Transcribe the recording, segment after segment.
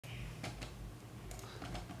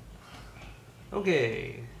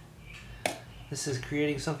Okay, this is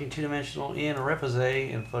creating something two-dimensional in Repousse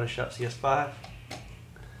in Photoshop CS5.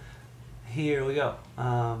 Here we go.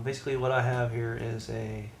 Basically what I have here is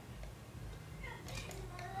a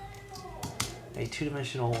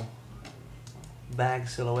two-dimensional bag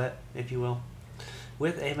silhouette, if you will,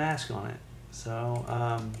 with a mask on it.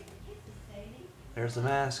 So there's the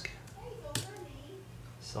mask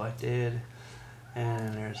selected,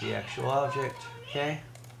 and there's the actual object. Okay,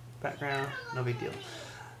 background, no big deal.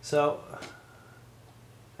 So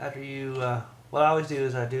after you, what I always do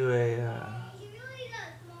is I do a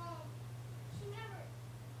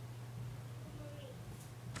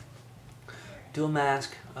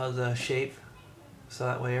mask of the shape, so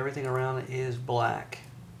that way everything around it is black.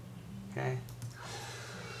 Okay,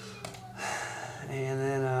 and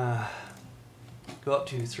then go up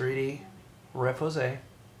to 3D Repousse,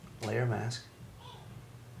 layer mask.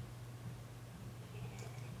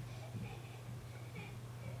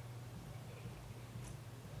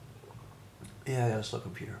 Yeah, I got a slow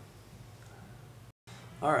computer.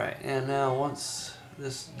 Alright, and now once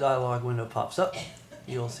this dialog window pops up,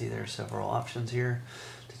 you'll see there's several options here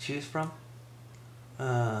to choose from.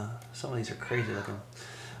 Some of these are crazy looking,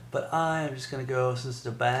 but I'm just going to go, since it's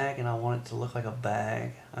a bag and I want it to look like a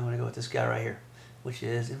bag, I'm going to go with this guy right here, which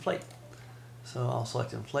is inflate. So I'll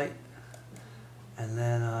select inflate, and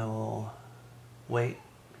then I will wait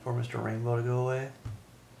for Mr. Rainbow to go away.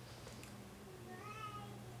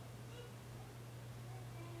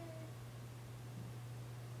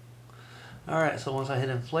 Alright, so once I hit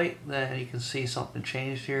inflate, then you can see something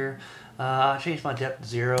changed here. I changed my depth to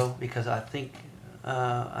 0 because I think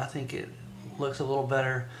it looks a little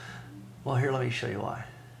better. Well, here, let me show you why.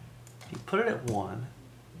 If you put it at 1,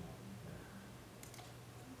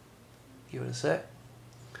 give it a sec.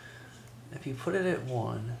 If you put it at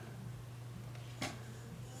 1,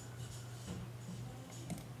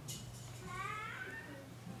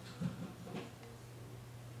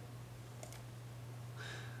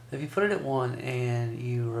 and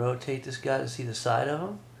you rotate this guy to see the side of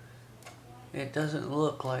him, it doesn't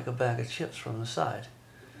look like a bag of chips from the side.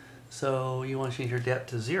 So you want to change your depth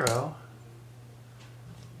to 0.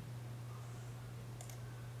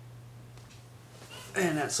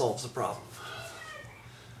 And that solves the problem.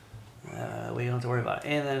 We don't have to worry about it.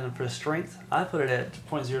 And then for strength, I put it at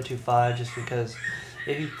 0.025 just because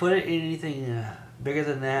if you put it in anything bigger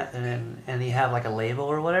than that, and you have like a label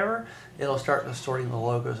or whatever, it'll start distorting the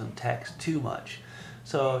logos and text too much.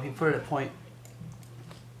 So if you put it at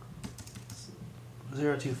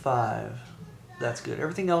 0.025, that's good.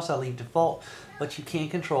 Everything else I leave default, but you can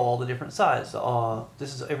control all the different sides.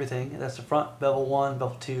 This is everything. That's the front, bevel 1,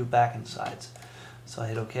 bevel 2, back, and sides. So I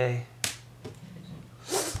hit OK.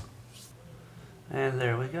 And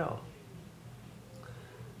there we go.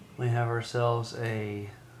 We have ourselves a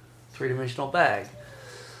three-dimensional bag.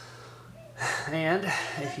 And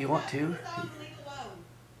if you want to,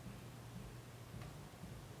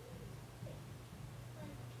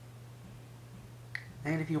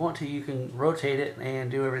 you can rotate it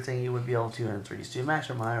and do everything you would be able to in 3D Studio Max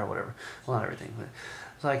or Maya or whatever. Well, not everything, but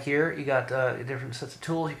it's like here you got different sets of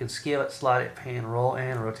tools. You can scale it, slide it, pan, roll,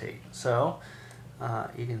 and rotate. So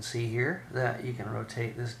you can see here that you can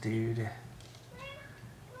rotate this dude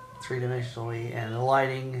three-dimensionally, and the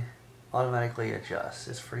lighting automatically adjusts.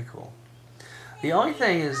 It's pretty cool. The only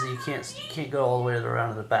thing is you can't go all the way around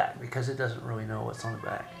to the back because it doesn't really know what's on the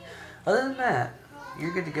back. Other than that,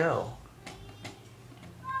 you're good to go.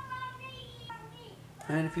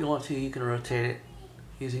 And if you want to, you can rotate it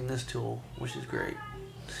using this tool, which is great.